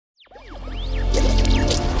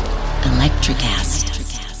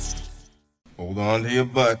Electrocast. Hold on to your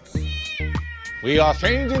butts. We are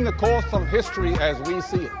changing the course of history as we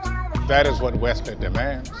see it. That is what Western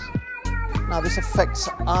demands. Now this affects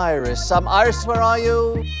Iris. Iris, where are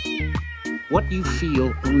you? What you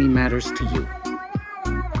feel only matters to you.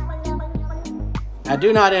 I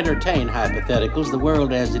do not entertain hypotheticals. The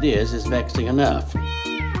world as it is vexing enough.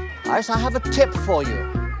 Iris, I have a tip for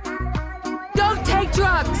you. Don't take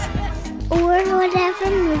drugs! Or Whatever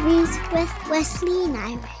Movies with Wesley and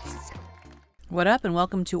Iris. What up, and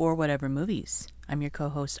welcome to Or Whatever Movies. I'm your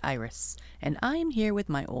co-host Iris, and I am here with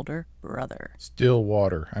my older brother.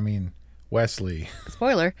 Wesley.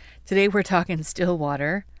 Spoiler, today we're talking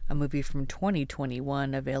Stillwater, a movie from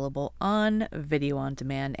 2021 available on video on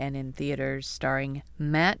demand and in theaters, starring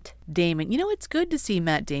Matt Damon. You know, it's good to see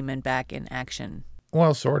Matt Damon back in action.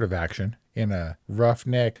 Well, sort of action. In a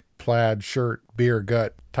roughneck, plaid shirt, beer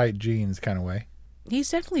gut, tight jeans kind of way. He's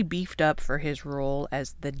definitely beefed up for his role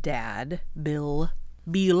as the dad, Bill,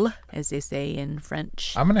 as they say in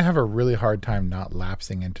French. I'm going to have a really hard time not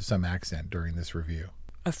lapsing into some accent during this review.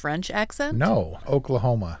 A French accent? No,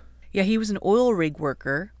 Oklahoma. Yeah, he was an oil rig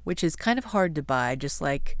worker, which is kind of hard to buy, just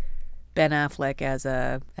like Ben Affleck as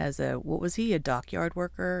a what was he, a dockyard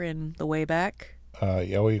worker in The Way Back?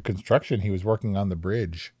 Construction. He was working on the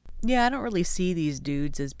bridge. Yeah, I don't really see these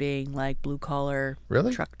dudes as being like blue collar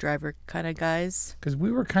truck driver kind of guys. Because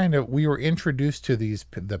we were introduced to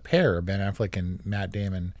the pair, Ben Affleck and Matt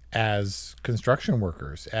Damon, as construction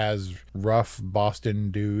workers, as rough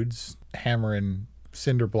Boston dudes hammering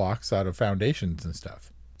cinder blocks out of foundations and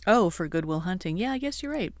stuff. Oh, for Good Will Hunting. Yeah, I guess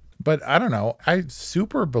you're right. But I don't know. I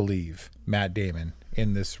super believe Matt Damon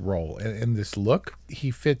in this role. In this look,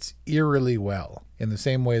 he fits eerily well in the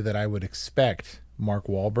same way that I would expect Mark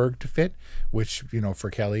Wahlberg to fit, which,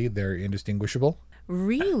 for Kelly, they're indistinguishable.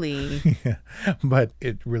 Really? Yeah. But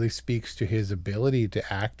it really speaks to his ability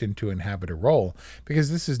to act and to inhabit a role,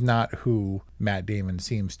 because this is not who Matt Damon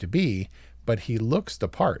seems to be, but he looks the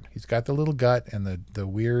part. He's got the little gut and the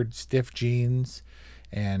weird stiff jeans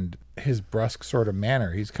and his brusque sort of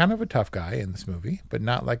manner. He's kind of a tough guy in this movie, but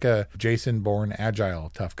not like a Jason Bourne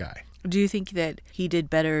agile tough guy. Do you think that he did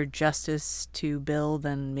better justice to Bill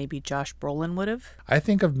than maybe Josh Brolin would have? I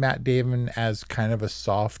think of Matt Damon as kind of a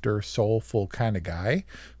softer, soulful kind of guy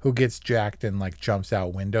who gets jacked and jumps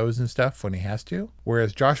out windows and stuff when he has to.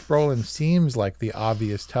 Whereas Josh Brolin seems like the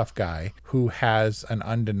obvious tough guy who has an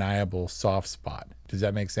undeniable soft spot. Does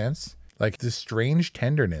that make sense? This strange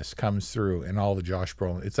tenderness comes through in all the Josh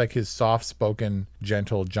Brolin. It's like his soft-spoken,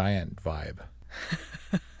 gentle giant vibe.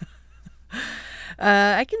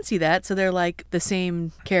 I can see that. So they're like the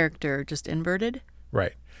same character, just inverted?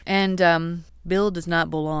 Right. And Bill does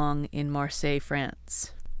not belong in Marseille,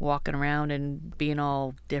 France, walking around and being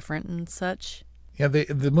all different and such. Yeah,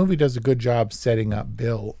 the movie does a good job setting up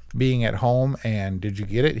Bill being at home, and did you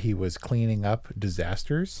get it? He was cleaning up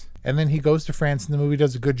disasters. And then he goes to France, and the movie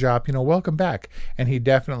does a good job, welcome back. And he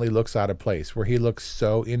definitely looks out of place, where he looks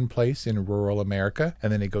so in place in rural America,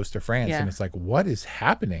 and then he goes to France, and it's like, what is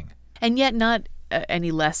happening? And yet not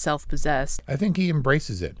any less self-possessed. I think he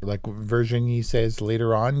embraces it. Like Virginie says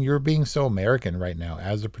later on, you're being so American right now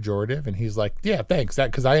as a pejorative. And he's like, yeah, thanks,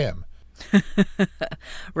 because I am.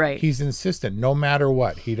 Right. He's insistent no matter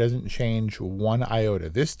what. He doesn't change one iota.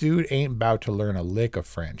 This dude ain't about to learn a lick of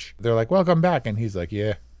French. They're like, welcome back. And he's like,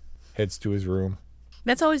 yeah, heads to his room.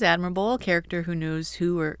 That's always admirable. A character who knows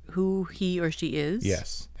who he or she is.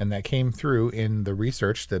 Yes. And that came through in the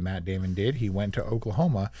research that Matt Damon did. He went to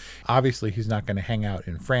Oklahoma. Obviously, he's not going to hang out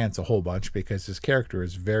in France a whole bunch because his character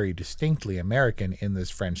is very distinctly American in this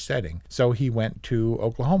French setting. So he went to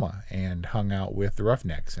Oklahoma and hung out with the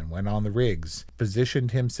Roughnecks and went on the rigs, positioned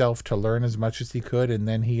himself to learn as much as he could, and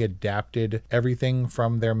then he adapted everything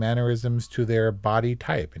from their mannerisms to their body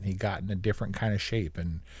type, and he got in a different kind of shape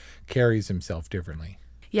and carries himself differently.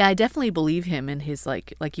 Yeah, I definitely believe him in his,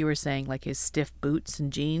 like you were saying, his stiff boots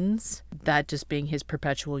and jeans, that just being his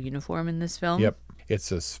perpetual uniform in this film. Yep.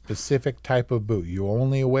 It's a specific type of boot. You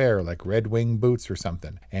only wear Red Wing boots or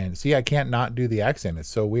something. And see, I can't not do the accent. It's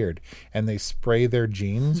so weird. And they spray their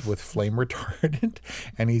jeans with flame retardant.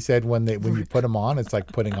 And he said when you put them on, it's like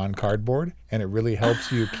putting on cardboard, and it really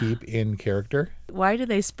helps you keep in character. Why do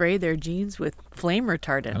they spray their jeans with flame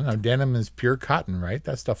retardant? I don't know. Denim is pure cotton, right?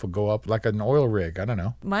 That stuff will go up like an oil rig. I don't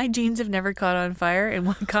know. My jeans have never caught on fire. In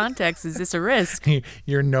what context is this a risk?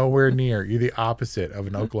 You're nowhere near. You're the opposite of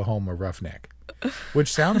an Oklahoma roughneck.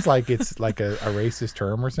 Which sounds like it's like a racist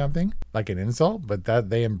term or something, like an insult, but that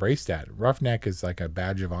they embrace that. Roughneck is like a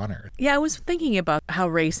badge of honor. Yeah, I was thinking about how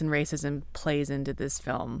race and racism plays into this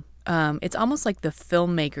film. It's almost like the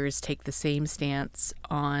filmmakers take the same stance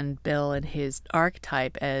on Bill and his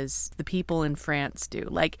archetype as the people in France do.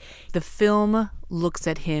 Like, the film looks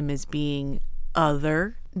at him as being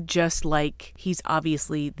other, just like he's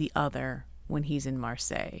obviously the other when he's in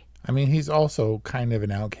Marseille. I mean, he's also kind of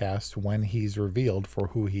an outcast when he's revealed for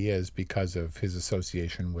who he is because of his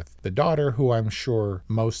association with the daughter, who I'm sure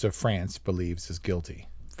most of France believes is guilty.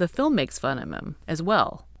 The film makes fun of him as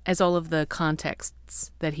well as all of the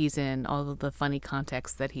contexts that he's in, all of the funny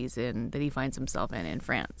contexts that he's in, that he finds himself in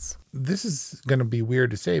France. This is going to be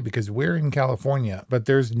weird to say because we're in California, but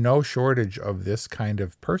there's no shortage of this kind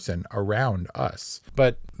of person around us.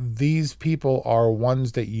 But these people are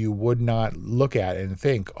ones that you would not look at and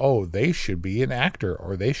think, oh, they should be an actor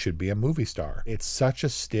or they should be a movie star. It's such a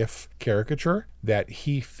stiff caricature that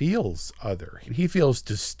he feels other. He feels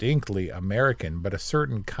distinctly American, but a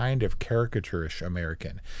certain kind of caricaturish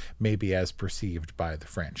American, maybe as perceived by the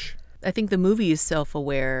French. I think the movie is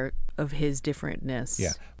self-aware of his differentness.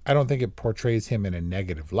 Yeah. I don't think it portrays him in a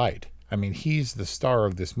negative light. I mean, he's the star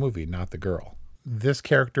of this movie, not the girl. This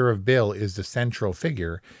character of Bill is the central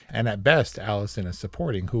figure, and at best, Allison is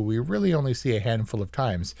supporting, who we really only see a handful of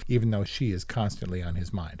times, even though she is constantly on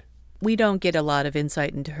his mind. We don't get a lot of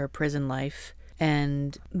insight into her prison life,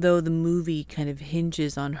 and though the movie kind of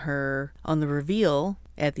hinges on her, on the reveal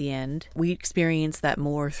at the end, we experience that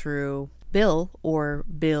more through Bill, or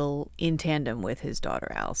Bill in tandem with his daughter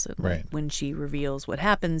Allison. Right. Like, when she reveals what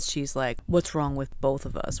happens, she's like, what's wrong with both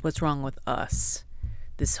of us? What's wrong with us?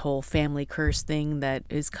 This whole family curse thing that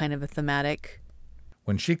is kind of a thematic.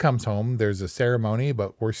 When she comes home, there's a ceremony,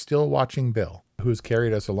 but we're still watching Bill, who's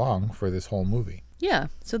carried us along for this whole movie. Yeah,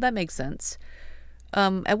 so that makes sense.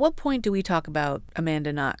 At what point do we talk about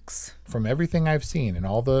Amanda Knox? From everything I've seen and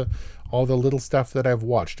all the little stuff that I've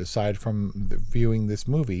watched, aside from viewing this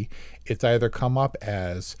movie, it's either come up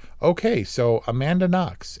as, okay, so Amanda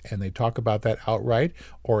Knox, and they talk about that outright,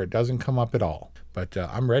 or it doesn't come up at all. But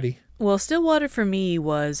I'm ready. Well, Stillwater for me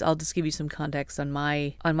was, I'll just give you some context on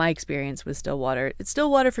my experience with Stillwater.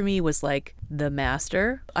 Stillwater for me was like The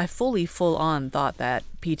Master. I full on thought that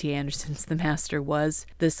P.T. Anderson's The Master was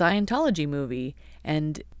the Scientology movie.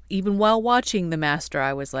 And even while watching The Master,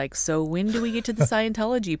 I was like, so when do we get to the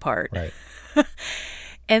Scientology part? Right.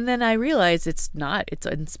 And then I realized it's not. It's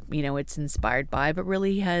inspired by, but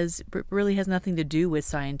really has nothing to do with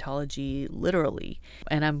Scientology literally.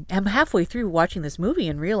 And I'm halfway through watching this movie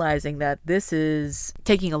and realizing that this is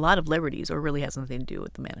taking a lot of liberties, or really has nothing to do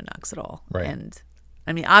with Amanda Knox at all. Right. And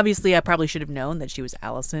I mean, obviously, I probably should have known that she was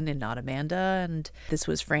Allison and not Amanda, and this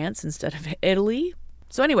was France instead of Italy.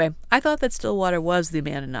 So anyway, I thought that Stillwater was the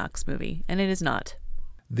Amanda Knox movie, and it is not.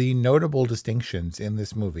 The notable distinctions in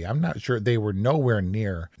this movie, I'm not sure, they were nowhere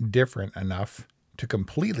near different enough to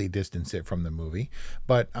completely distance it from the movie,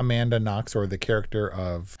 but Amanda Knox, or the character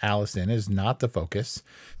of Allison, is not the focus.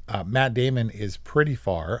 Matt Damon is pretty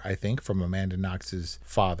far, I think, from Amanda Knox's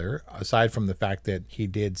father, aside from the fact that he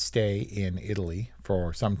did stay in Italy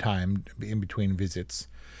for some time in between visits.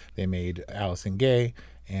 They made Allison gay,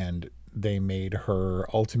 and they made her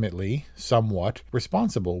ultimately somewhat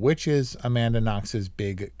responsible, which is Amanda Knox's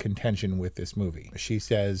big contention with this movie. She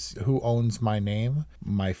says, who owns my name,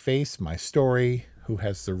 my face, my story, who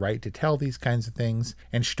has the right to tell these kinds of things?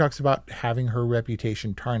 And she talks about having her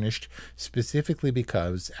reputation tarnished specifically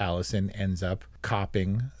because Allison ends up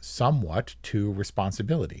copping somewhat to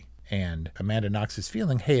responsibility. And Amanda Knox is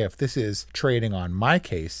feeling, hey, if this is trading on my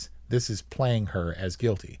case, this is playing her as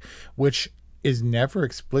guilty, which is never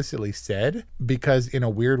explicitly said because in a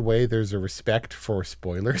weird way there's a respect for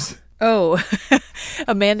spoilers. Oh,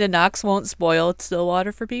 Amanda Knox won't spoil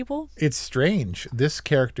Stillwater for people? It's strange. This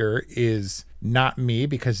character is not me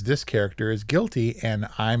because this character is guilty and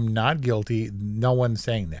I'm not guilty. No one's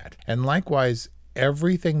saying that. And likewise,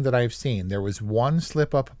 everything that I've seen, there was one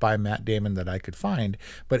slip up by Matt Damon that I could find,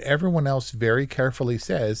 but everyone else very carefully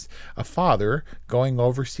says a father going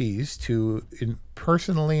overseas to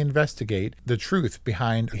personally investigate the truth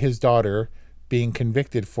behind his daughter being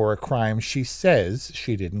convicted for a crime she says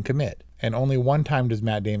she didn't commit. And only one time does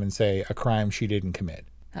Matt Damon say a crime she didn't commit.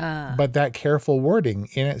 But that careful wording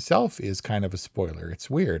in itself is kind of a spoiler. It's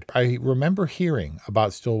weird. I remember hearing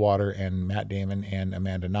about Stillwater and Matt Damon and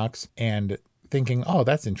Amanda Knox and thinking, oh,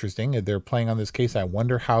 that's interesting. They're playing on this case. I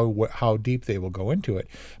wonder how deep they will go into it.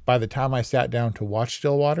 By the time I sat down to watch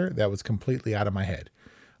Stillwater, that was completely out of my head.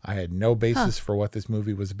 I had no basis for what this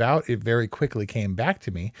movie was about. It very quickly came back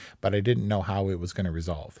to me, but I didn't know how it was going to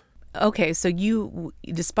resolve. Okay, so you,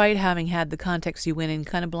 despite having had the context, you went in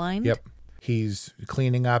kind of blind? Yep. He's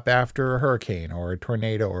cleaning up after a hurricane or a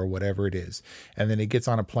tornado or whatever it is. And then he gets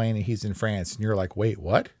on a plane and he's in France. And you're like, wait,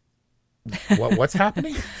 what? What's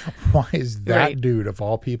happening? Why is that Right. dude of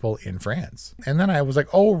all people in France? And then I was like,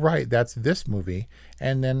 oh, right, that's this movie.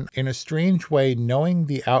 And then in a strange way, knowing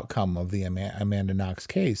the outcome of the Amanda Knox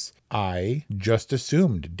case, I just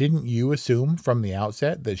assumed. Didn't you assume from the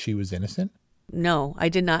outset that she was innocent? No, I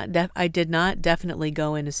did not. I did not definitely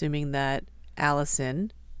go in assuming that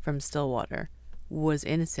Allison from Stillwater was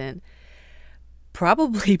innocent.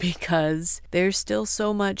 Probably because there's still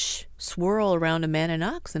so much swirl around Amanda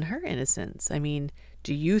Knox and her innocence. I mean,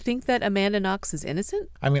 do you think that Amanda Knox is innocent?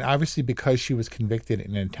 I mean, obviously because she was convicted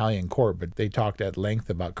in an Italian court, but they talked at length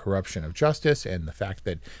about corruption of justice and the fact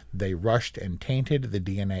that they rushed and tainted the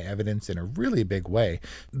DNA evidence in a really big way.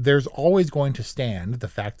 There's always going to stand the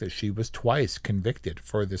fact that she was twice convicted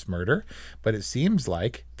for this murder, but it seems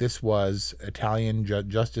like this was Italian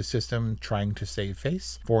justice system trying to save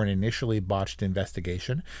face for an initially botched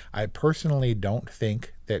investigation. I personally don't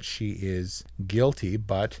think that she is guilty,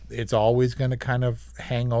 but it's always going to kind of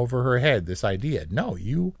hang over her head, this idea. No,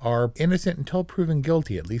 you are innocent until proven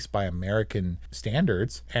guilty, at least by American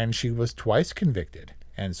standards, and she was twice convicted.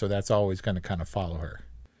 And so that's always going to kind of follow her.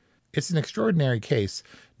 It's an extraordinary case,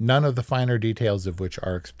 none of the finer details of which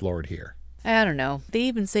are explored here. I don't know. They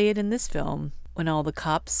even say it in this film when all the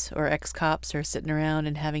cops or ex-cops are sitting around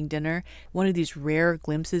and having dinner. One of these rare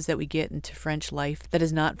glimpses that we get into French life that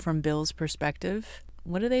is not from Bill's perspective.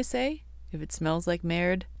 What do they say? If it smells like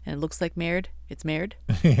merde and it looks like merde, it's merde.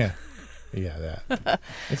 Yeah. Yeah, that.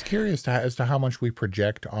 It's curious as to how much we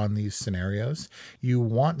project on these scenarios. You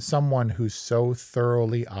want someone who's so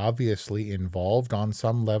thoroughly, obviously involved on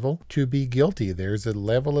some level to be guilty. There's a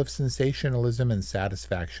level of sensationalism and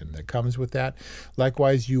satisfaction that comes with that.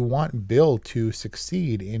 Likewise, you want Bill to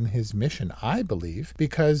succeed in his mission, I believe,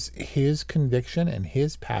 because his conviction and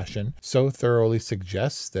his passion so thoroughly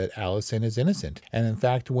suggests that Allison is innocent. And in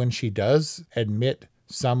fact, when she does admit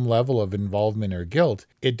some level of involvement or guilt,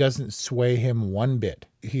 it doesn't sway him one bit.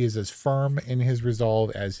 He is as firm in his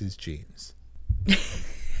resolve as his genes.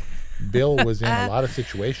 Bill was in a lot of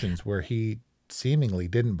situations where he seemingly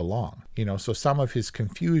didn't belong. So some of his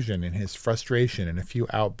confusion and his frustration and a few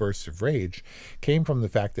outbursts of rage came from the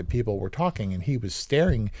fact that people were talking and he was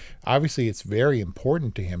staring. Obviously, it's very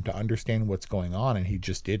important to him to understand what's going on, and he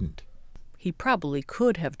just didn't. He probably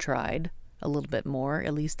could have tried a little bit more,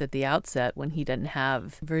 at least at the outset, when he didn't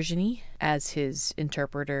have Virginie as his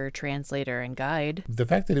interpreter, translator, and guide. The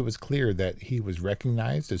fact that it was clear that he was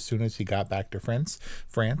recognized as soon as he got back to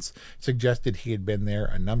France suggested he had been there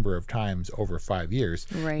a number of times over 5 years.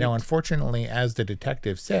 Right. Now, unfortunately, as the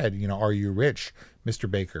detective said, are you rich, Mr.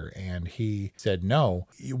 Baker? And he said no.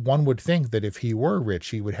 One would think that if he were rich,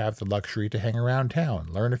 he would have the luxury to hang around town,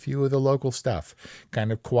 learn a few of the local stuff,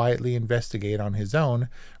 kind of quietly investigate on his own,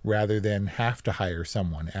 rather than have to hire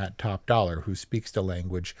someone at top dollar who speaks the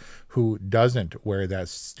language, who doesn't wear that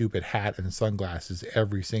stupid hat and sunglasses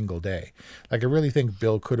every single day. I really think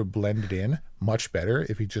Bill could have blended in much better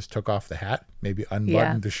if he just took off the hat, maybe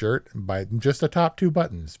unbuttoned the shirt by just the top 2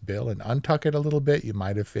 buttons, Bill, and untuck it a little bit. You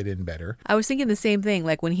might have fit in better. I was thinking the same thing.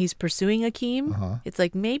 Like when he's pursuing Akeem, it's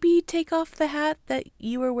like maybe take off the hat that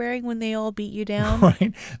you were wearing when they all beat you down.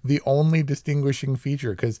 Right? The only distinguishing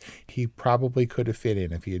feature, because he probably could have fit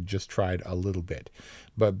in if he had just tried a little bit.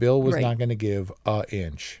 But Bill was not going to give an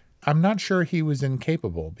inch. I'm not sure he was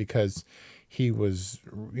incapable, because he was,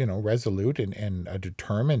 resolute and a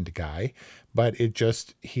determined guy, but he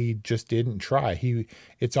just didn't try.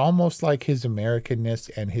 It's almost like his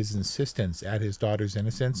Americanness and his insistence at his daughter's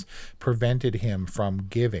innocence prevented him from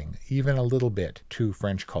giving even a little bit to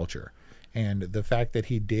French culture. And the fact that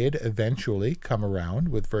he did eventually come around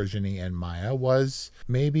with Virginie and Maya was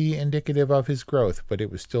maybe indicative of his growth, but it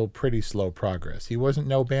was still pretty slow progress. He wasn't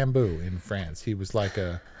no bamboo in France. He was like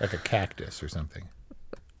a cactus or something.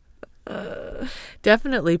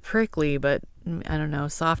 Definitely prickly, but I don't know,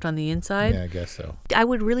 soft on the inside. Yeah, I guess so. I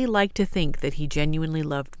would really like to think that he genuinely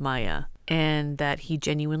loved Maya and that he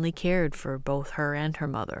genuinely cared for both her and her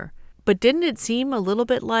mother. But didn't it seem a little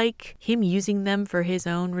bit like him using them for his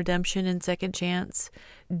own redemption and second chance?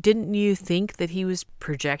 Didn't you think that he was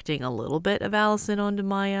projecting a little bit of Allison onto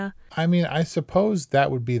Maya? I mean, I suppose that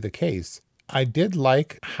would be the case. I did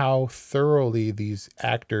like how thoroughly these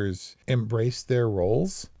actors embraced their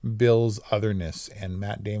roles. Bill's otherness and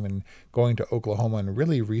Matt Damon going to Oklahoma and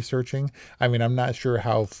really researching. I mean, I'm not sure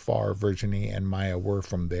how far Virginie and Maya were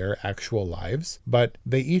from their actual lives, but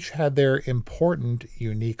they each had their important,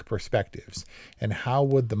 unique perspectives. And how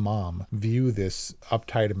would the mom view this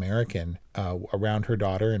uptight American around her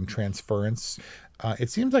daughter and transference?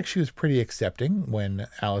 It seems like she was pretty accepting when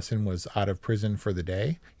Allison was out of prison for the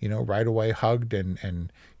day, right away hugged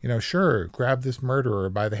and sure, grab this murderer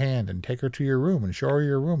by the hand and take her to your room and show her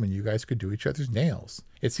your room and you guys could do each other's nails.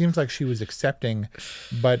 It seems like she was accepting,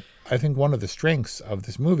 but I think one of the strengths of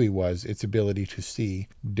this movie was its ability to see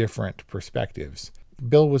different perspectives.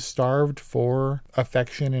 Bill was starved for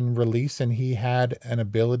affection and release, and he had an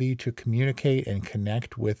ability to communicate and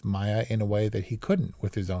connect with Maya in a way that he couldn't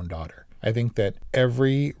with his own daughter. I think that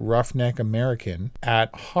every roughneck American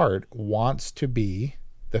at heart wants to be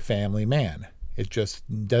the family man. It just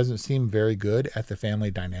doesn't seem very good at the family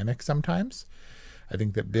dynamic sometimes. I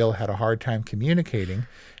think that Bill had a hard time communicating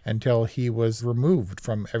until he was removed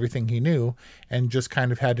from everything he knew and just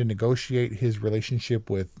kind of had to negotiate his relationship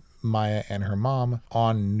with Maya and her mom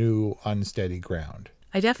on new, unsteady ground.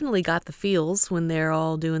 I definitely got the feels when they're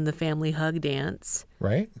all doing the family hug dance.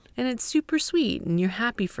 Right? And it's super sweet and you're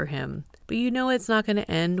happy for him. But it's not going to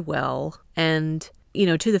end well. And,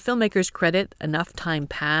 to the filmmaker's credit, enough time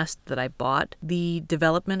passed that I bought the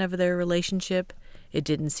development of their relationship. It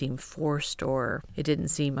didn't seem forced or it didn't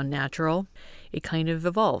seem unnatural. It kind of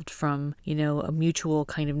evolved from, a mutual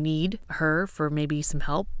kind of need, her for maybe some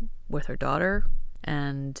help with her daughter,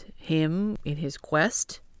 and him in his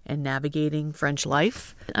quest and navigating French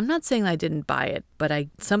life. I'm not saying I didn't buy it, but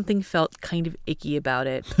something felt kind of icky about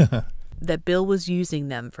it, that Bill was using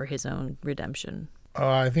them for his own redemption.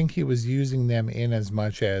 I think he was using them in as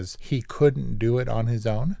much as he couldn't do it on his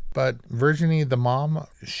own. But Virginie, the mom,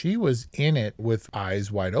 she was in it with eyes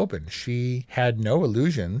wide open. She had no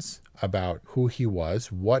illusions about who he was,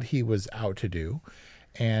 what he was out to do.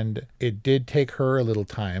 And it did take her a little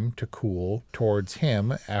time to cool towards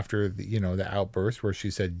him after the outburst where she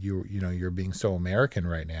said, you're being so American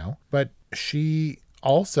right now. But she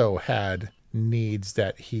also had needs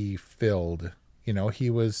that he filled. He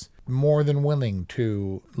was more than willing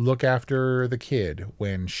to look after the kid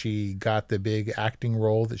when she got the big acting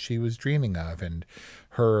role that she was dreaming of, and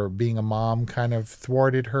her being a mom kind of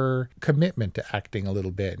thwarted her commitment to acting a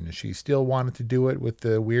little bit, and she still wanted to do it with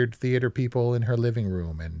the weird theater people in her living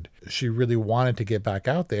room, and she really wanted to get back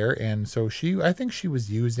out there. And so I think she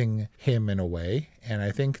was using him in a way, and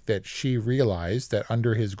I think that she realized that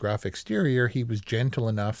under his gruff exterior he was gentle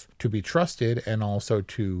enough to be trusted and also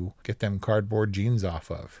to get them cardboard jeans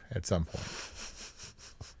off of at some point.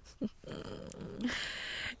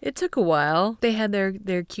 It took a while. They had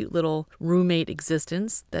their cute little roommate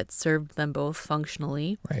existence that served them both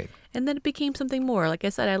functionally. Right. And then it became something more. Like I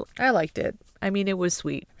said, I liked it. I mean, it was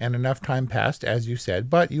sweet. And enough time passed, as you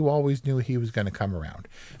said, but you always knew he was going to come around.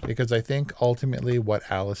 Because I think ultimately what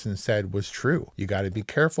Allison said was true. You got to be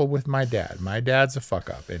careful with my dad. My dad's a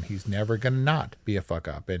fuck up, and he's never going to not be a fuck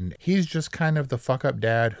up. And he's just kind of the fuck up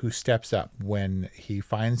dad who steps up when he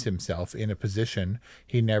finds himself in a position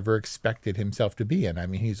he never expected himself to be in. I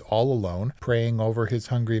mean, he's all alone, praying over his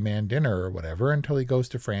hungry man dinner or whatever until he goes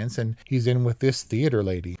to France and he's in with this theater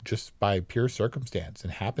lady just by pure circumstance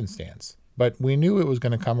and happenstance. But we knew it was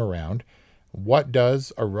going to come around. What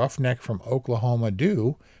does a roughneck from Oklahoma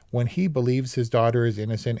do when he believes his daughter is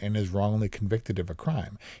innocent and is wrongly convicted of a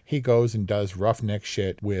crime? He goes and does roughneck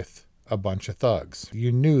shit with a bunch of thugs.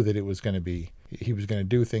 You knew that he was going to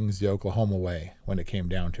do things the Oklahoma way when it came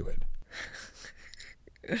down to it.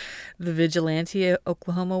 The vigilante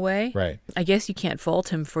Oklahoma way. Right. I guess you can't fault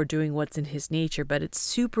him for doing what's in his nature, but it's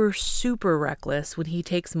super, super reckless when he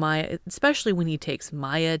takes Maya, especially when he takes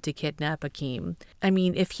Maya to kidnap Akeem. I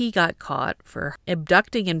mean, if he got caught for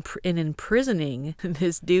abducting and imprisoning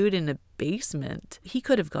this dude in a basement, he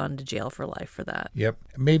could have gone to jail for life for that. Yep.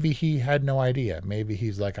 Maybe he had no idea. Maybe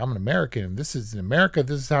he's like, I'm an American. This is in America.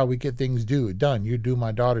 This is how we get things done. You do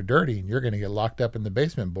my daughter dirty and you're going to get locked up in the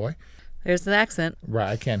basement, boy. There's the accent.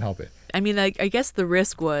 Right, I can't help it. I mean, I guess the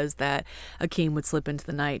risk was that Akeem would slip into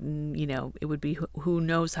the night and, it would be who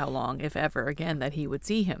knows how long, if ever again, that he would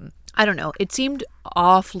see him. I don't know. It seemed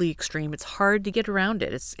awfully extreme. It's hard to get around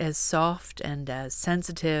it. It's as soft and as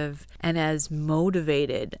sensitive and as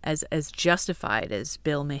motivated, as justified as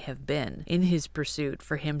Bill may have been in his pursuit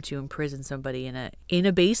for him to imprison somebody in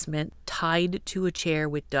a basement tied to a chair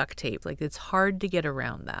with duct tape. Like, it's hard to get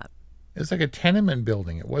around that. It's like a tenement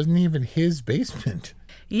building. It wasn't even his basement.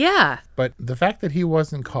 Yeah. But the fact that he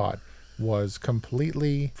wasn't caught was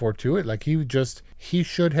completely fortuitous. Like, he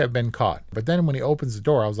should have been caught. But then when he opens the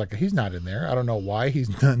door, I was like, he's not in there. I don't know why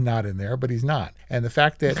he's not in there, but he's not. And the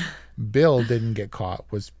fact that Bill didn't get caught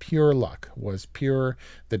was pure luck, was pure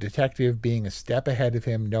the detective being a step ahead of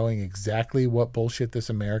him, knowing exactly what bullshit this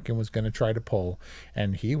American was going to try to pull.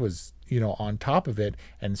 And he was on top of it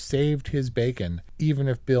and saved his bacon, even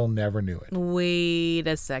if Bill never knew it. Wait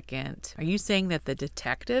a second. Are you saying that the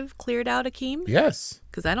detective cleared out Akeem? Yes.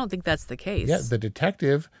 Because I don't think that's the case. Yeah, the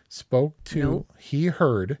detective spoke to, Nope. He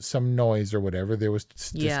heard some noise or whatever. There was,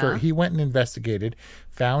 He went and investigated,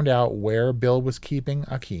 found out where Bill was keeping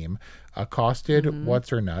Akeem, accosted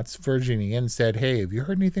What's-Her-Nuts, Virginie, and said, hey, have you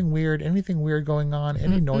heard anything weird going on?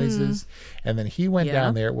 Any noises? And then he went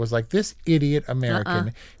down there. It was like, this idiot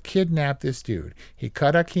American kidnapped this dude. He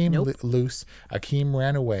cut Akeem loose. Akeem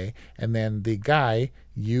ran away. And then the guy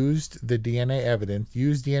used DNA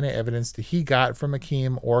evidence that he got from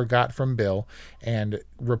Akeem or got from Bill and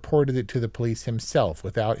reported it to the police himself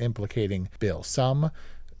without implicating Bill. Some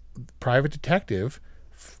private detective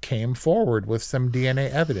came forward with some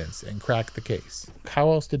DNA evidence and cracked the case.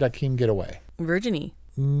 How else did Akeem get away? Virginie.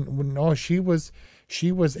 No, she was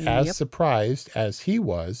as surprised as he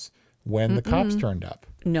was when the cops turned up.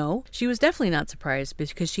 No, she was definitely not surprised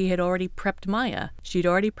because she had already prepped Maya. She'd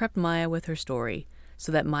already prepped Maya with her story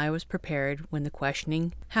so that Maya was prepared when the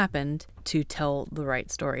questioning happened to tell the right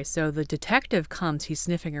story. So the detective comes, he's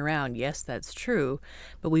sniffing around. Yes, that's true.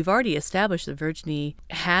 But we've already established that Virginie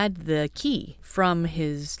had the key from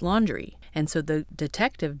his laundry. And so the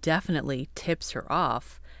detective definitely tips her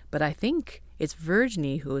off. But I think it's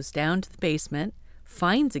Virginie who goes down to the basement,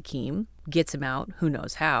 finds Akeem, gets him out, who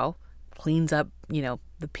knows how, cleans up,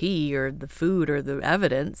 the pee or the food or the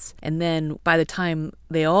evidence. And then by the time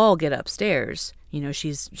they all get upstairs,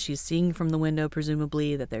 she's seeing from the window,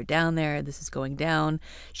 presumably, that they're down there. This is going down.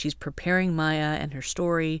 She's preparing Maya and her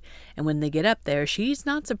story. And when they get up there, she's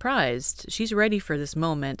not surprised. She's ready for this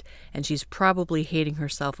moment. And she's probably hating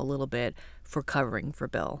herself a little bit for covering for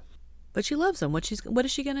Bill. But she loves him. What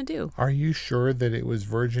is she going to do? Are you sure that it was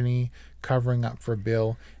Virginie covering up for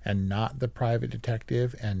Bill and not the private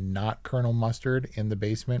detective and not Colonel Mustard in the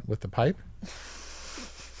basement with the pipe?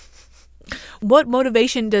 What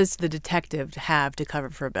motivation does the detective have to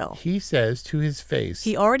cover for Bill? He says to his face...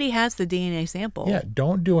 He already has the DNA sample. Yeah,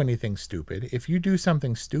 don't do anything stupid. If you do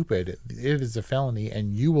something stupid, it is a felony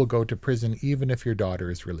and you will go to prison even if your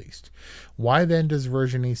daughter is released. Why then does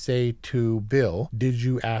Virginie say to Bill, did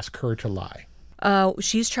you ask her to lie?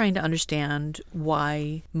 She's trying to understand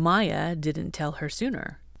why Maya didn't tell her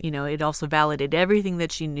sooner. It also validated everything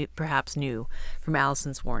that she perhaps knew from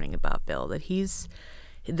Allison's warning about Bill,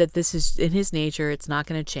 that this is in his nature, it's not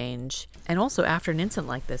going to change. And also, after an incident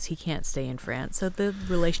like this, he can't stay in France, so the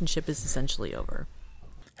relationship is essentially over.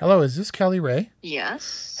 Hello, is this Kelly Ray?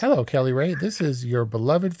 Yes. Hello, Kelly Ray. This is your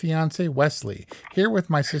beloved fiance, Wesley, here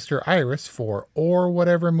with my sister Iris for Or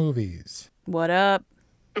Whatever Movies. What up?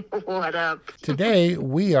 What up? Today,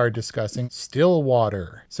 we are discussing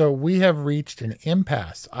Stillwater. So we have reached an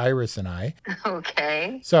impasse, Iris and I.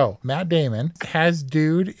 Okay. So Matt Damon has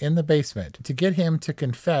dude in the basement to get him to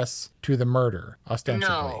confess to the murder, ostensibly.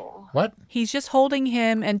 No. What? He's just holding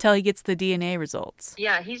him until he gets the DNA results.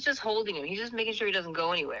 Yeah, he's just holding him. He's just making sure he doesn't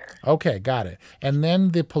go anywhere. Okay, got it. And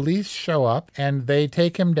then the police show up and they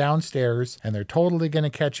take him downstairs and they're totally going to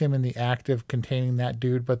catch him in the act of containing that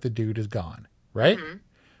dude, but the dude is gone, right? Mm-hmm.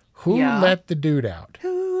 Who let the dude out?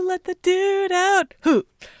 Who let the dude out? Who?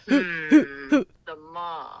 The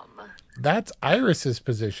mom. That's Iris's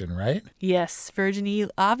position, right? Yes, Virginie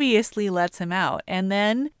obviously lets him out and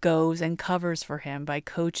then goes and covers for him by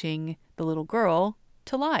coaching the little girl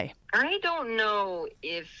to lie. I don't know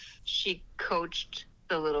if she coached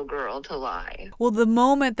the little girl to lie. Well, the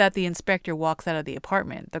moment that the inspector walks out of the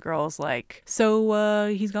apartment, the girl's like,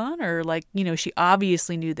 so he's gone? Or she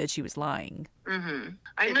obviously knew that she was lying. Mm-hmm.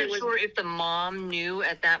 I'm not sure if the mom knew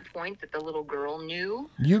at that point that the little girl knew.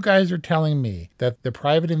 You guys are telling me that the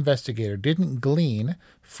private investigator didn't glean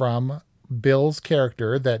from Bill's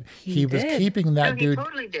character that he was keeping that dude. He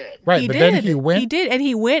totally did. Right, then he went. He did, and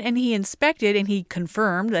he went and he inspected and he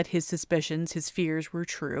confirmed that his suspicions, his fears were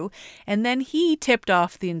true. And then he tipped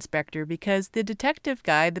off the inspector because the detective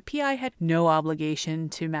guy, the PI, had no obligation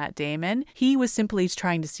to Matt Damon. He was simply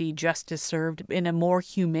trying to see justice served in a more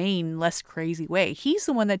humane, less crazy way. He's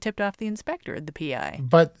the one that tipped off the inspector, the PI.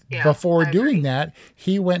 But before doing that,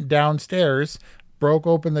 he went downstairs, broke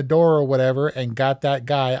open the door or whatever, and got that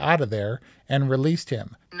guy out of there and released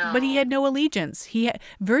him. No. But he had no allegiance.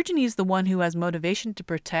 Virginie's the one who has motivation to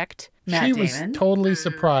protect Matt Damon. She was totally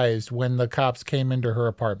surprised when the cops came into her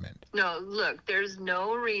apartment. No, look, there's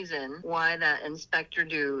no reason why that inspector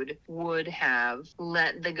dude would have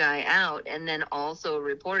let the guy out and then also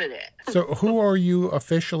reported it. So who are you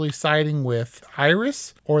officially siding with,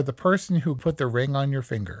 Iris or the person who put the ring on your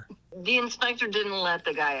finger? The inspector didn't let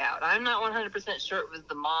the guy out. I'm not 100% sure it was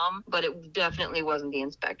the mom, but it definitely wasn't the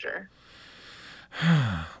inspector.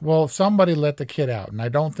 Well, somebody let the kid out, and I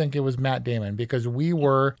don't think it was Matt Damon, because we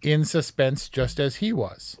were in suspense just as he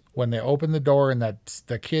was when they opened the door and that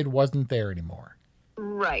the kid wasn't there anymore.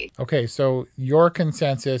 Right. Okay, so your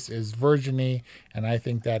consensus is Virginie, and I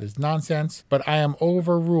think that is nonsense, but I am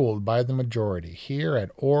overruled by the majority here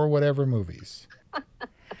at Or Whatever Movies.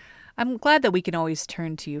 I'm glad that we can always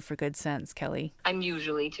turn to you for good sense, Kelly. I'm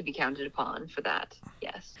usually to be counted upon for that.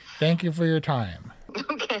 Yes. Thank you for your time.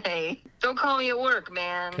 Okay. Don't call me at work,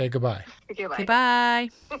 man. Okay, goodbye. Okay, bye. Goodbye.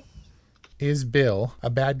 Is Bill a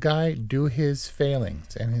bad guy? Do his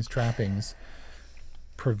failings and his trappings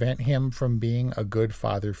prevent him from being a good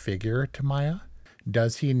father figure to Maya?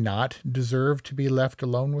 Does he not deserve to be left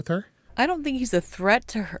alone with her? I don't think he's a threat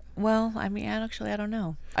to her. Well, I mean, actually, I don't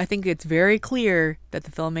know. I think it's very clear that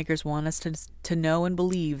the filmmakers want us to know and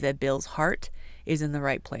believe that Bill's heart is in the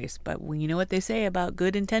right place. But when you know what they say about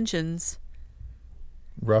good intentions.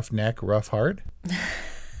 Rough neck, rough heart?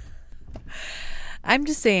 I'm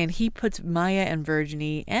just saying he puts Maya and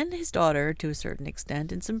Virginie and his daughter, to a certain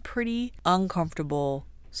extent, in some pretty uncomfortable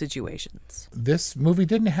situations. This movie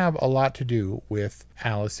didn't have a lot to do with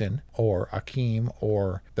Allison or Akeem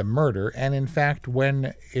or the murder, and in fact,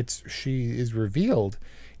 when she is revealed,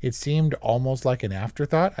 it seemed almost like an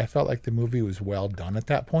afterthought. I felt like the movie was well done at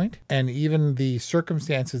that point, and even the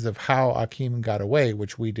circumstances of how Akeem got away,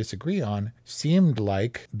 which we disagree on, seemed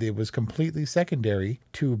like it was completely secondary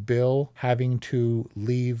to Bill having to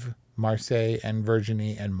leave Marseille and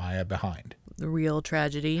Virginie and Maya behind. The real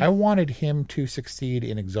tragedy. I wanted him to succeed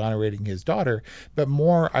in exonerating his daughter, but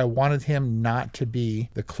more, I wanted him not to be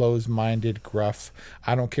the closed-minded, gruff,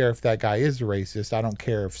 I don't care if that guy is a racist, I don't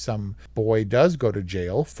care if some boy does go to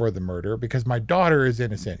jail for the murder, because my daughter is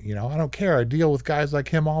innocent, I don't care, I deal with guys like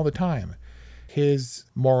him all the time. His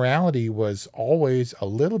morality was always a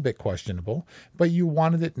little bit questionable, but you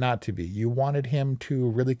wanted it not to be. You wanted him to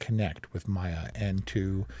really connect with Maya and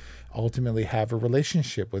to ultimately have a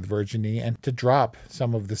relationship with Virginie and to drop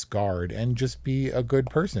some of this guard and just be a good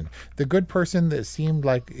person. The good person that seemed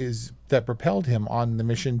like that propelled him on the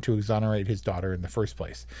mission to exonerate his daughter in the first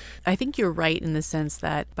place. I think you're right in the sense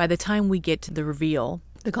that by the time we get to the reveal,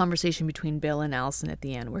 the conversation between Bill and Allison at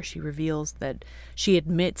the end, where she reveals that she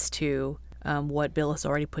admits to what Bill has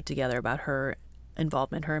already put together about her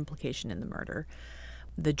involvement, her implication in the murder.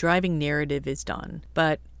 The driving narrative is done,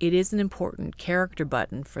 but it is an important character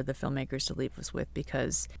button for the filmmakers to leave us with,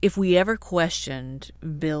 because if we ever questioned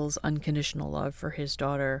Bill's unconditional love for his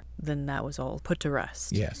daughter, then that was all put to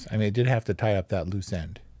rest. Yes, I mean, it did have to tie up that loose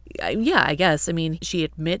end. Yeah, I guess. I mean, she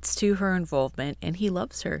admits to her involvement, and he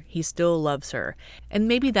loves her. He still loves her. And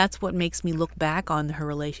maybe that's what makes me look back on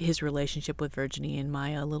his relationship with Virginie and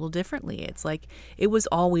Maya a little differently. It's like it was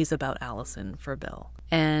always about Allison for Bill.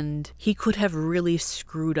 And he could have really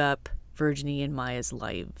screwed up Virginie and Maya's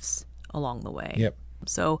lives along the way. Yep.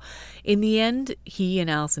 So in the end, he and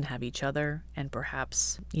Allison have each other, and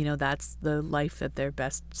perhaps, that's the life that they're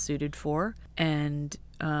best suited for. And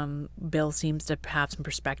Bill seems to have some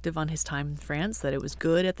perspective on his time in France, that it was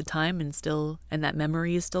good at the time and that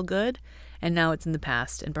memory is still good. And now it's in the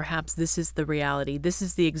past. And perhaps this is the reality. This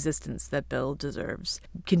is the existence that Bill deserves.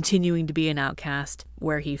 Continuing to be an outcast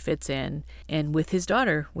where he fits in, and with his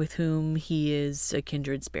daughter, with whom he is a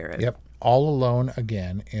kindred spirit. Yep. All alone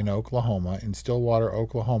again in Oklahoma, in Stillwater,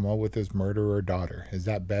 Oklahoma, with his murderer daughter. Is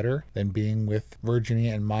that better than being with Virginie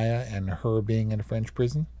and Maya and her being in a French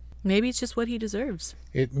prison? Maybe it's just what he deserves.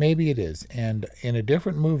 Maybe it is. And in a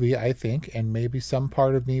different movie, I think, and maybe some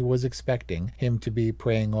part of me was expecting him to be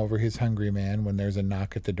praying over his hungry man when there's a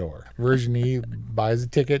knock at the door. Virginie buys a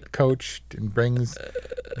ticket, coach, and brings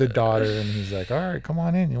the daughter, and he's like, all right, come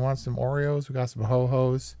on in. You want some Oreos? We got some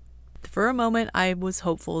Ho-Hos. For a moment, I was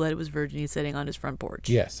hopeful that it was Virginie sitting on his front porch.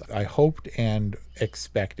 Yes, I hoped and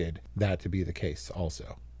expected that to be the case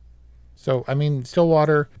also. So, I mean,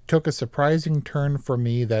 Stillwater took a surprising turn for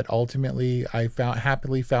me that ultimately I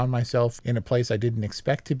happily found myself in a place I didn't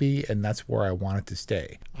expect to be, and that's where I wanted to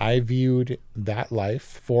stay. I viewed that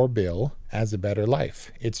life for Bill as a better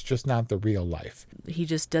life. It's just not the real life. He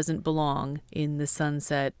just doesn't belong in the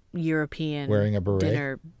sunset European wearing a beret.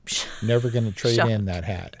 Dinner. Never going to trade in that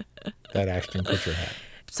hat, that Ashton Kutcher hat.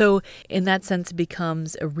 So in that sense, it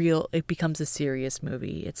becomes a serious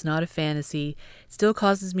movie. It's not a fantasy. It still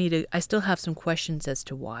causes me I still have some questions as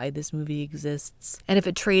to why this movie exists. And if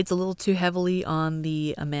it trades a little too heavily on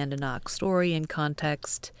the Amanda Knox story and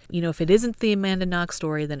context, if it isn't the Amanda Knox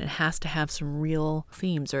story, then it has to have some real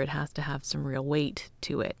themes, or it has to have some real weight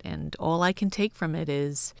to it. And all I can take from it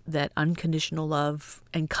is that unconditional love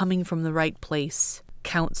and coming from the right place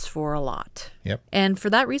counts for a lot. Yep. And for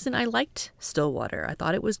that reason, I liked Stillwater. I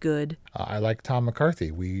thought it was good. I like Tom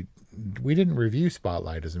McCarthy. We didn't review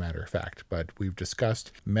Spotlight, as a matter of fact, but we've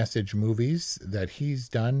discussed message movies that he's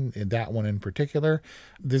done, in that one in particular.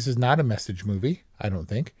 This is not a message movie, I don't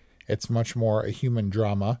think. It's much more a human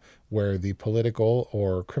drama where the political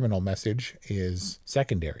or criminal message is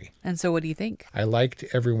secondary. And so what do you think? I liked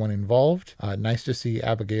everyone involved. Nice to see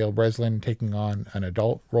Abigail Breslin taking on an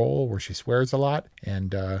adult role where she swears a lot,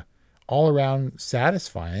 and all around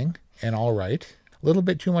satisfying and all right. A little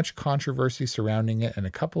bit too much controversy surrounding it, and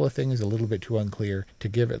a couple of things a little bit too unclear to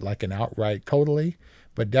give it like an outright totally,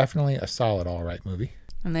 but definitely a solid all right movie.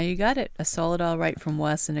 And there you got it. A solid all right from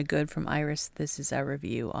Wes and a good from Iris. This is our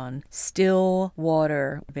review on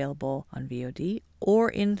Stillwater, available on VOD or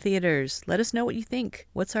in theaters. Let us know what you think.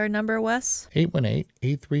 What's our number, Wes?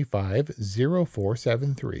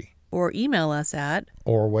 818-835-0473. Or email us at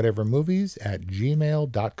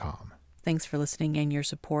orwhatevermovies@gmail.com. Thanks for listening and your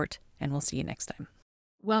support, and we'll see you next time.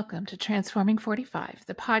 Welcome to Transforming 45,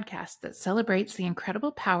 the podcast that celebrates the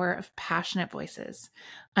incredible power of passionate voices.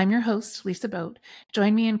 I'm your host, Lisa Boat.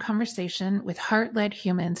 Join me in conversation with heart-led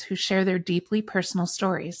humans who share their deeply personal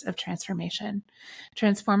stories of transformation.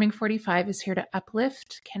 Transforming 45 is here to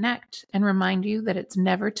uplift, connect, and remind you that it's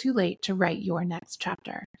never too late to write your next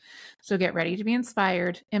chapter. So get ready to be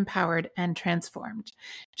inspired, empowered, and transformed.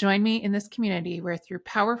 Join me in this community where through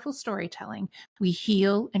powerful storytelling, we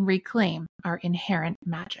heal and reclaim our inherent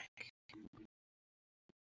magic.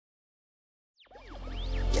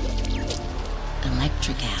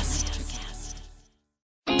 Electricast.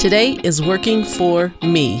 Today is working for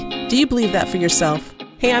me. Do you believe that for yourself?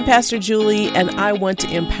 Hey, I'm Pastor Julie, and I want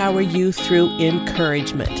to empower you through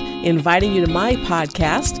encouragement. Inviting you to my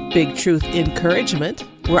podcast, Big Truth Encouragement,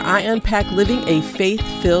 where I unpack living a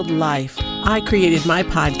faith-filled life. I created my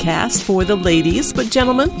podcast for the ladies, but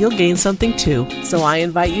gentlemen, you'll gain something too. So I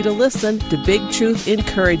invite you to listen to Big Truth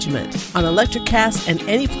Encouragement on Electricast and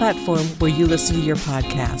any platform where you listen to your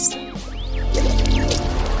podcast.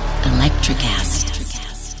 Electricast.